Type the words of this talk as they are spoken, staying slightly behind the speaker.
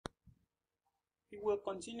We will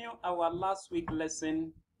continue our last week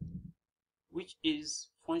lesson, which is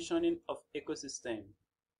functioning of ecosystem.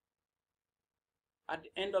 At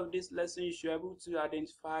the end of this lesson, you should be able to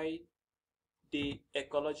identify the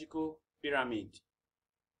ecological pyramid.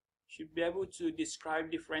 You should be able to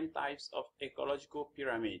describe different types of ecological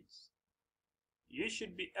pyramids. You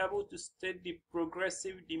should be able to state the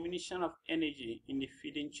progressive diminution of energy in the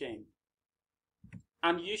feeding chain.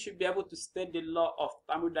 And you should be able to state the law of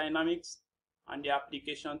thermodynamics and the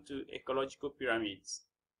application to ecological pyramids.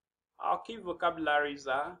 Our key vocabularies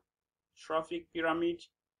are trophic pyramid,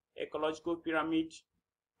 ecological pyramid,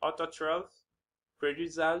 autotroph,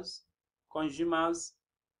 producers, consumers,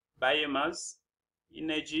 biomass,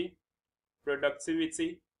 energy,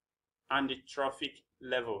 productivity, and the trophic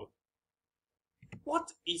level.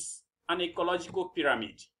 What is an ecological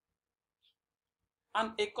pyramid?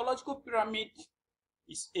 An ecological pyramid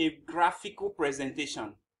is a graphical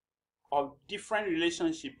presentation of different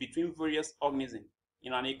relationships between various organisms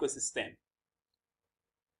in an ecosystem.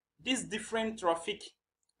 These different trophic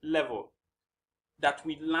levels that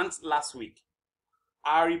we learned last week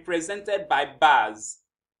are represented by bars.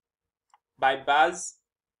 That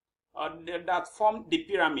form the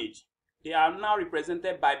pyramid. They are now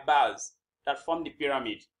represented by bars that form the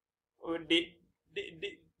pyramid.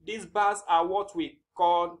 These bars are what we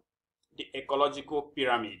call the ecological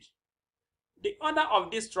pyramid. The order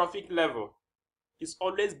of this trophic level is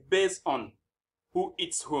always based on who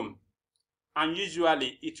eats whom, and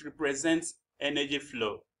usually it represents energy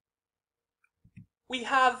flow. We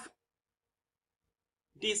have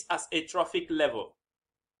this as a trophic level,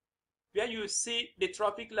 where you see the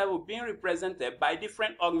trophic level being represented by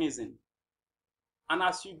different organisms. And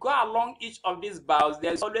as you go along each of these bars,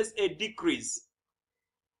 there's always a decrease.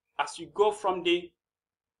 As you go from the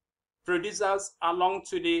producers along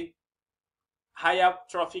to the higher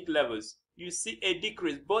trophic levels, you see a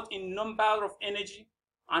decrease both in number of energy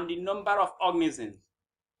and the number of organisms.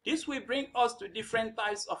 This will bring us to different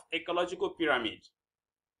types of ecological pyramid.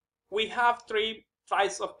 We have three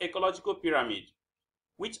types of ecological pyramid,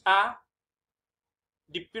 which are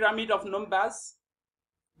the pyramid of numbers,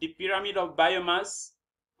 the pyramid of biomass,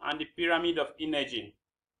 and the pyramid of energy.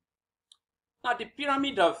 Now, the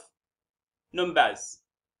pyramid of numbers.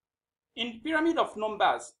 In the pyramid of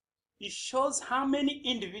numbers, it shows how many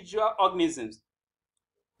individual organisms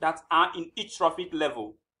that are in each trophic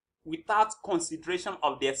level without consideration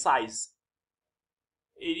of their size.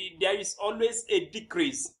 There is always a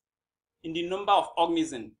decrease in the number of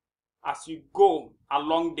organisms as you go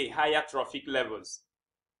along the higher trophic levels.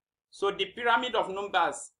 So the pyramid of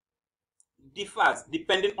numbers differs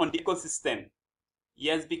depending on the ecosystem.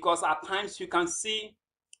 Yes, because at times you can see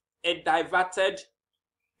a diverted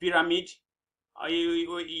pyramid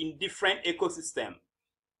in different ecosystems.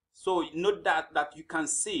 So note that you can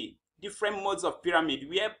see different modes of pyramid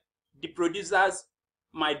where the producers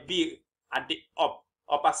might be at the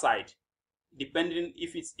upper side, depending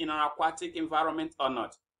if it's in an aquatic environment or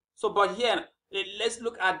not. So, but here, let's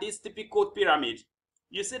look at this typical pyramid.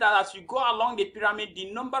 You see that as you go along the pyramid,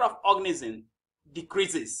 the number of organisms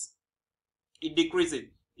decreases. It decreases.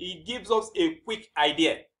 It gives us a quick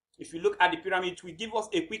idea. If you look at the pyramid, it will give us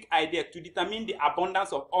a quick idea to determine the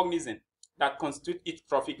abundance of organisms that constitute each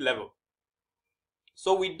trophic level.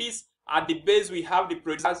 So with this, at the base, we have the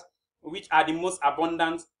producers, which are the most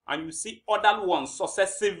abundant, and you see other ones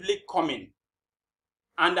successively coming.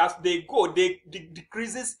 And as they go, they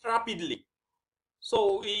decreases rapidly.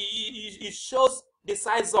 So it shows the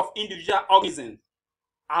size of individual organisms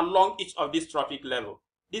along each of these trophic levels.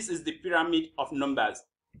 This is the pyramid of numbers.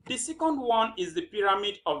 The second one is the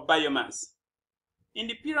pyramid of biomass. In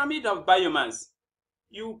the pyramid of biomass,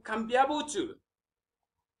 you can be able to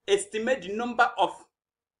estimate the number of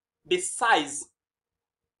the size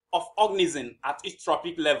of organisms at each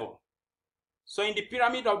trophic level. So in the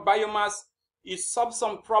pyramid of biomass, it solves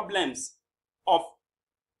some problems of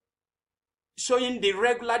showing the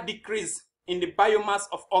regular decrease in the biomass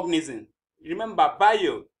of organisms. Remember,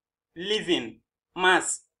 bio, living,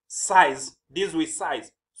 mass, size, deals with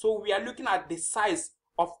size. So we are looking at the size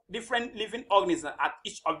of different living organisms at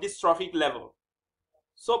each of these trophic levels.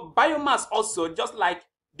 So biomass also, just like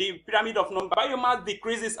the pyramid of numbers, biomass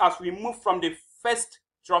decreases as we move from the first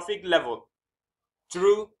trophic level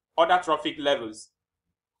through other trophic levels.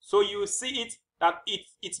 So you see it that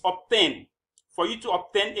it's obtained. For you to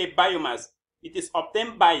obtain a biomass, it is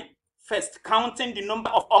obtained by first counting the number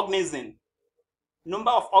of organisms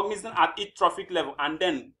at each trophic level, and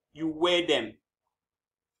then you weigh them.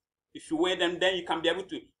 If you weigh them, then you can be able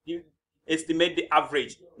to estimate the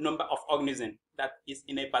average number of organisms that is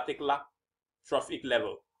in a particular trophic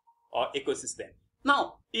level. or ecosystem.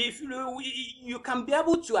 Now, if you can be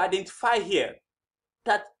able to identify here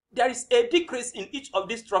that there is a decrease in each of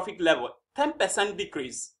these trophic level, 10%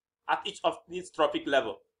 decrease at each of these trophic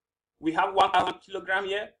level. We have 1,000 kilogram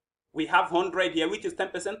here, we have 100 here, which is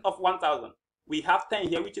 10% of 1,000. We have 10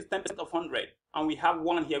 here, which is 10% of 100, and we have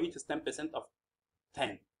 1 here, which is 10% of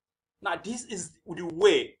 10. Now, this is the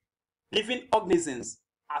way living organisms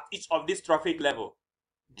at each of these trophic level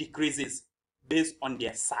decreases based on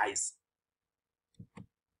their size.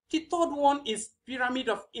 The third one is pyramid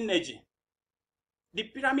of energy. The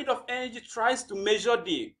pyramid of energy tries to measure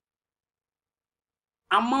the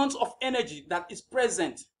amount of energy that is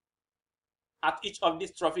present at each of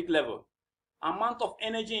these trophic level. Amount of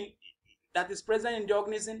energy that is present in the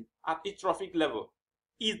organism at each trophic level.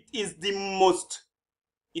 It is the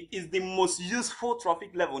most useful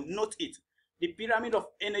trophic level. Note it. The pyramid of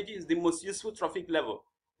energy is the most useful trophic level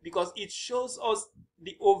because it shows us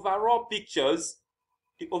the overall pictures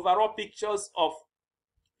of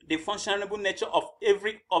the functionable nature of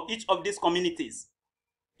each of these communities.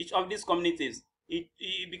 Because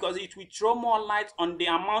it will throw more light on the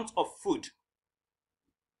amount of food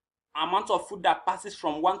that passes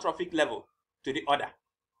from one trophic level to the other.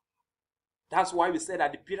 That's why we say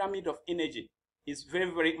that the pyramid of energy is very,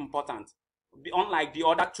 very important. Unlike the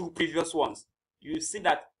other two previous ones, you see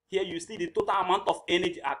that here you see the total amount of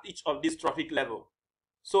energy at each of these trophic level.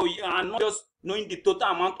 So you are not just knowing the total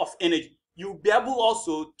amount of energy, you'll be able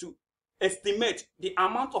also to estimate the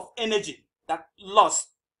amount of energy that lost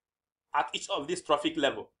at each of these trophic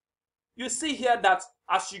level. You see here that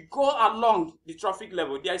as you go along the trophic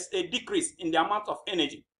level, there is a decrease in the amount of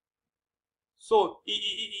energy. So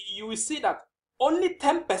you will see that only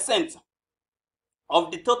 10%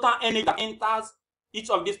 of the total energy that enters each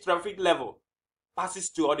of these trophic level passes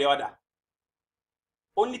to the other.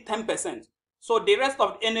 Only 10%. So the rest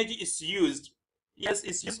of the energy is used. Yes,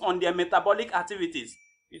 it's used on their metabolic activities.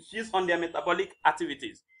 It's used on their metabolic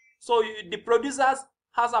activities. So the producers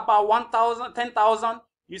has about 1,000, 10,000.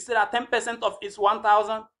 You see that 10% of is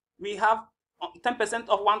 1,000. We have 10%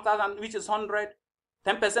 of 1,000, which is 100.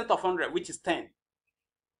 10% of 100, which is 10.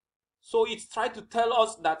 So it's trying to tell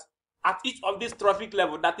us that at each of these trophic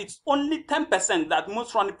level, that it's only 10% that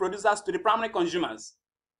moves from the producers to the primary consumers.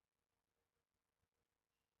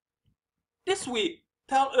 This will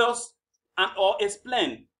tell us or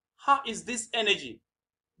explain how is this energy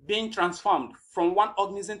being transformed from one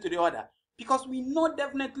organism to the other. Because we know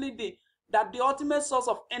definitely that the ultimate source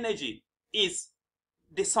of energy is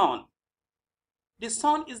the sun. The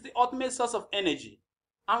sun is the ultimate source of energy.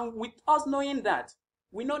 And with us knowing that,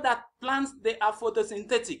 we know that plants, they are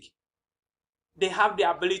photosynthetic. They have the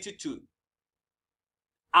ability to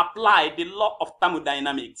apply the law of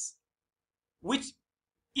thermodynamics, which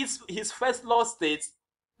is his first law states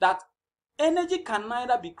that energy can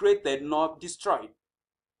neither be created nor destroyed,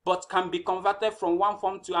 but can be converted from one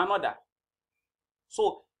form to another.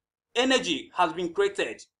 So energy has been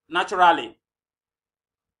created naturally.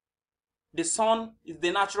 The sun is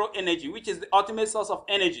the natural energy, which is the ultimate source of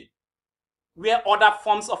energy, where other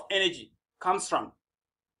forms of energy comes from.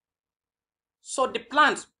 So the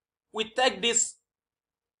plant will take this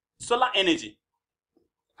solar energy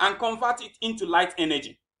and convert it into light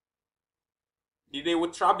energy. They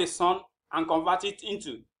will trap the sun and convert it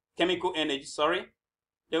into chemical energy.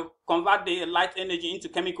 They will convert the light energy into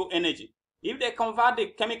chemical energy. If they convert the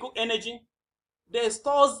chemical energy, they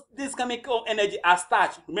store this chemical energy as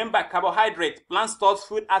starch. Remember, carbohydrate. Plant stores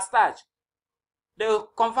food as starch. They will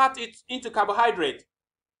convert it into carbohydrate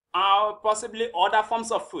or possibly other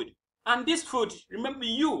forms of food. And this food, remember,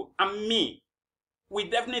 you and me, we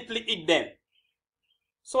definitely eat them.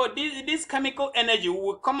 So this chemical energy, we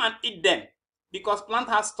will come and eat them because plant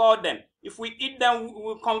has stored them. If we eat them, we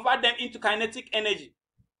will convert them into kinetic energy.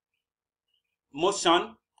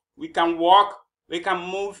 Motion, we can walk, we can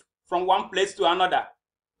move from one place to another.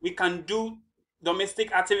 We can do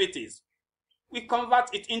domestic activities. We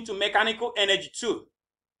convert it into mechanical energy too.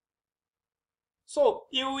 So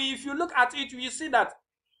if you look at it, you see that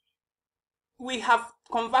we have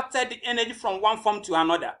converted the energy from one form to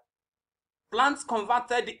another. Plants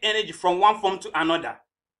converted the energy from one form to another.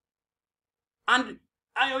 And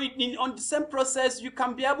on the same process, you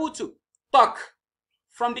can be able to talk.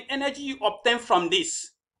 From the energy you obtain from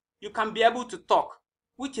this, you can be able to talk,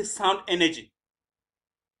 which is sound energy.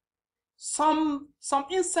 Some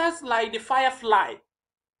insects like the firefly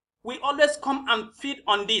will always come and feed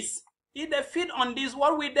on this. If they feed on this,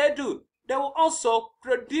 what will they do? They will also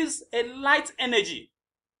produce a light energy.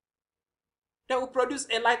 they will produce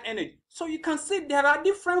a light energy. So you can see there are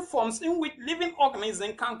different forms in which living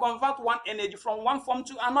organisms can convert one energy from one form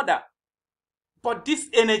to another. But this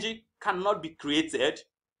energy cannot be created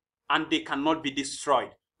and they cannot be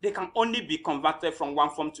destroyed. They can only be converted from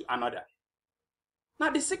one form to another.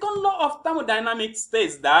 Now, the second law of thermodynamics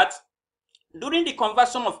states that during the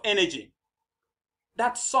conversion of energy,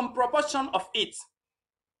 that some proportion of it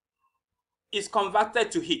is converted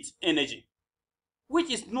to heat energy, which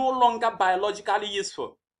is no longer biologically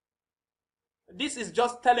useful. This is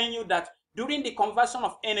just telling you that during the conversion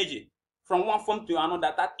of energy from one form to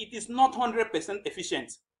another, that it is not 100%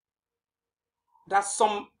 efficient. That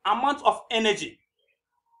some amount of energy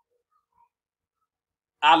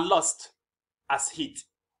are lost as heat.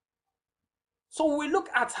 So we look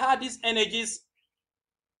at how these energies,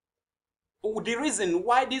 the reason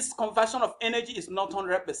why this conversion of energy is not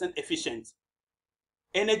 100% efficient.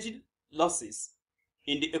 Energy losses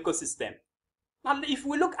in the ecosystem. Now, if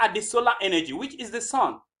we look at the solar energy, which is the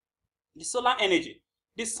sun, the solar energy,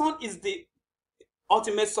 the sun is the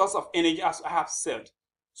ultimate source of energy, as I have said.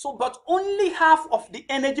 So, but only half of the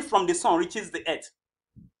energy from the sun reaches the earth.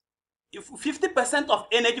 If 50% of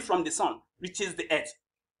energy from the sun reaches the earth.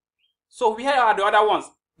 So here are the other ones.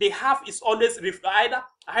 The half is always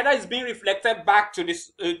either is being reflected back to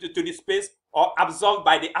this to the space or absorbed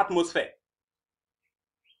by the atmosphere.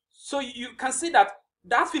 So you can see that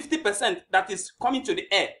 50% that is coming to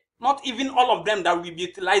the air, not even all of them that will be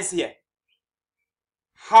utilized here.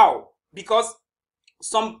 How? Because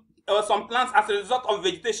some plants, as a result of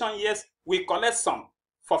vegetation, yes, we collect some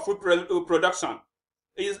for food production.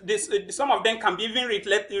 Some of them can be even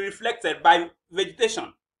reflected by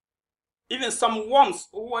vegetation. Even some worms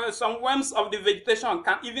of the vegetation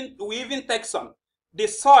we even take some. The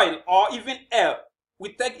soil or even air,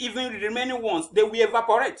 we take even the remaining ones, they will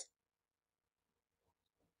evaporate.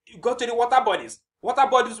 You go to the water bodies,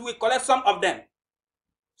 we collect some of them.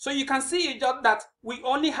 So you can see just that we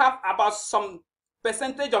only have about some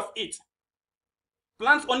percentage of it.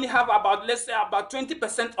 Plants only have about, let's say, about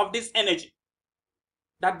 20% of this energy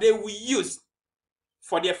that they will use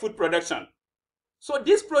for their food production. So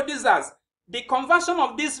these producers, the conversion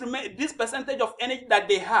of this percentage of energy that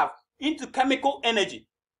they have into chemical energy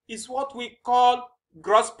is what we call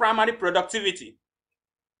gross primary productivity.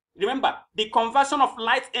 Remember, the conversion of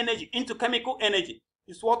light energy into chemical energy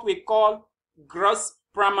is what we call gross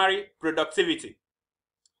primary productivity.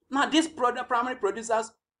 Now, these primary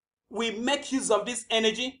producers will make use of this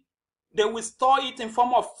energy. They will store it in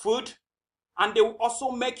form of food, and they will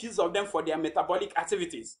also make use of them for their metabolic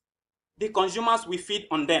activities. The consumers will feed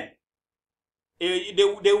on them. They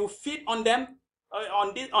will feed on them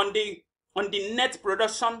on the net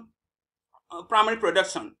production, primary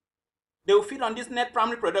production. They will feed on this net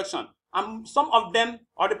primary production, and some of them,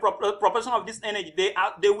 or the proportion of this energy,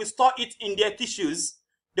 they will store it in their tissues.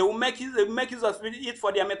 They will make use of it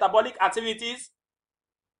for their metabolic activities.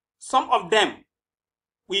 Some of them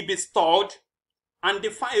will be stored, and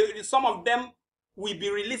some of them will be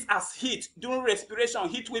released as heat. During respiration,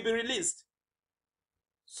 heat will be released.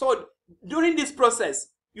 So during this process,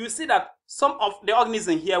 you see that some of the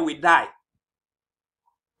organisms here will die.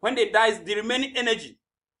 When they die, the remaining energy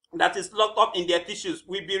that is locked up in their tissues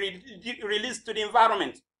will be released to the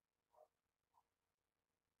environment.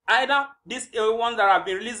 Either these ones that have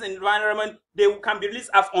been released in the environment, they can be released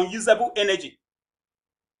as unusable energy.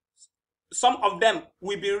 Some of them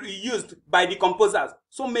will be reused by decomposers.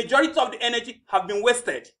 So majority of the energy have been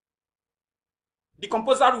wasted.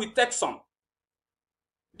 Decomposer will take some.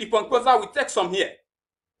 Decomposer will take some here,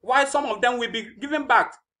 while some of them will be given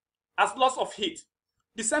back as loss of heat.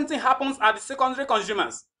 The same thing happens at the secondary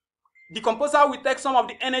consumers. Decomposer will take some of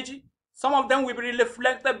the energy. Some of them will be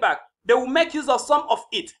reflected back. They will make use of some of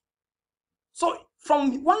it. So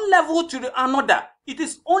from one level to another, it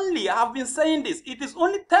is only, I have been saying this, it is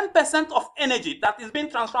only 10% of energy that is being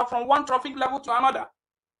transferred from one trophic level to another.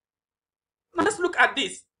 Now let's look at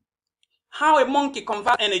this. How a monkey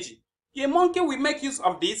converts energy. A monkey will make use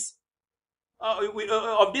of this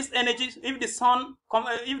energy. If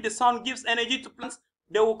the sun gives energy to plants,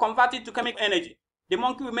 they will convert it to chemical energy. The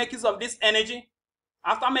monkey will make use of this energy.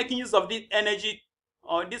 After making use of this energy,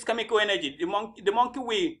 or this chemical energy, the monkey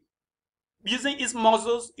will, using its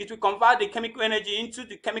muscles, it will convert the chemical energy into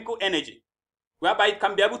the chemical energy, whereby it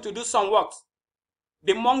can be able to do some work.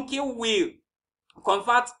 The monkey will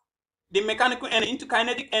convert the mechanical energy into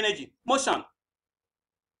kinetic energy, motion.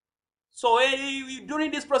 So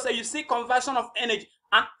during this process, you see conversion of energy,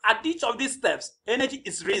 and at each of these steps, energy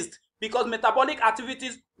is released because metabolic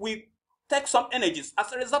activities will take some energies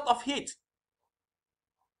as a result of heat.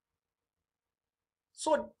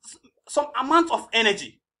 So some amount of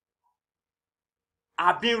energy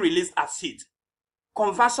are being released as heat.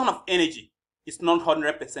 Conversion of energy is not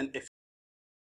 100% effective.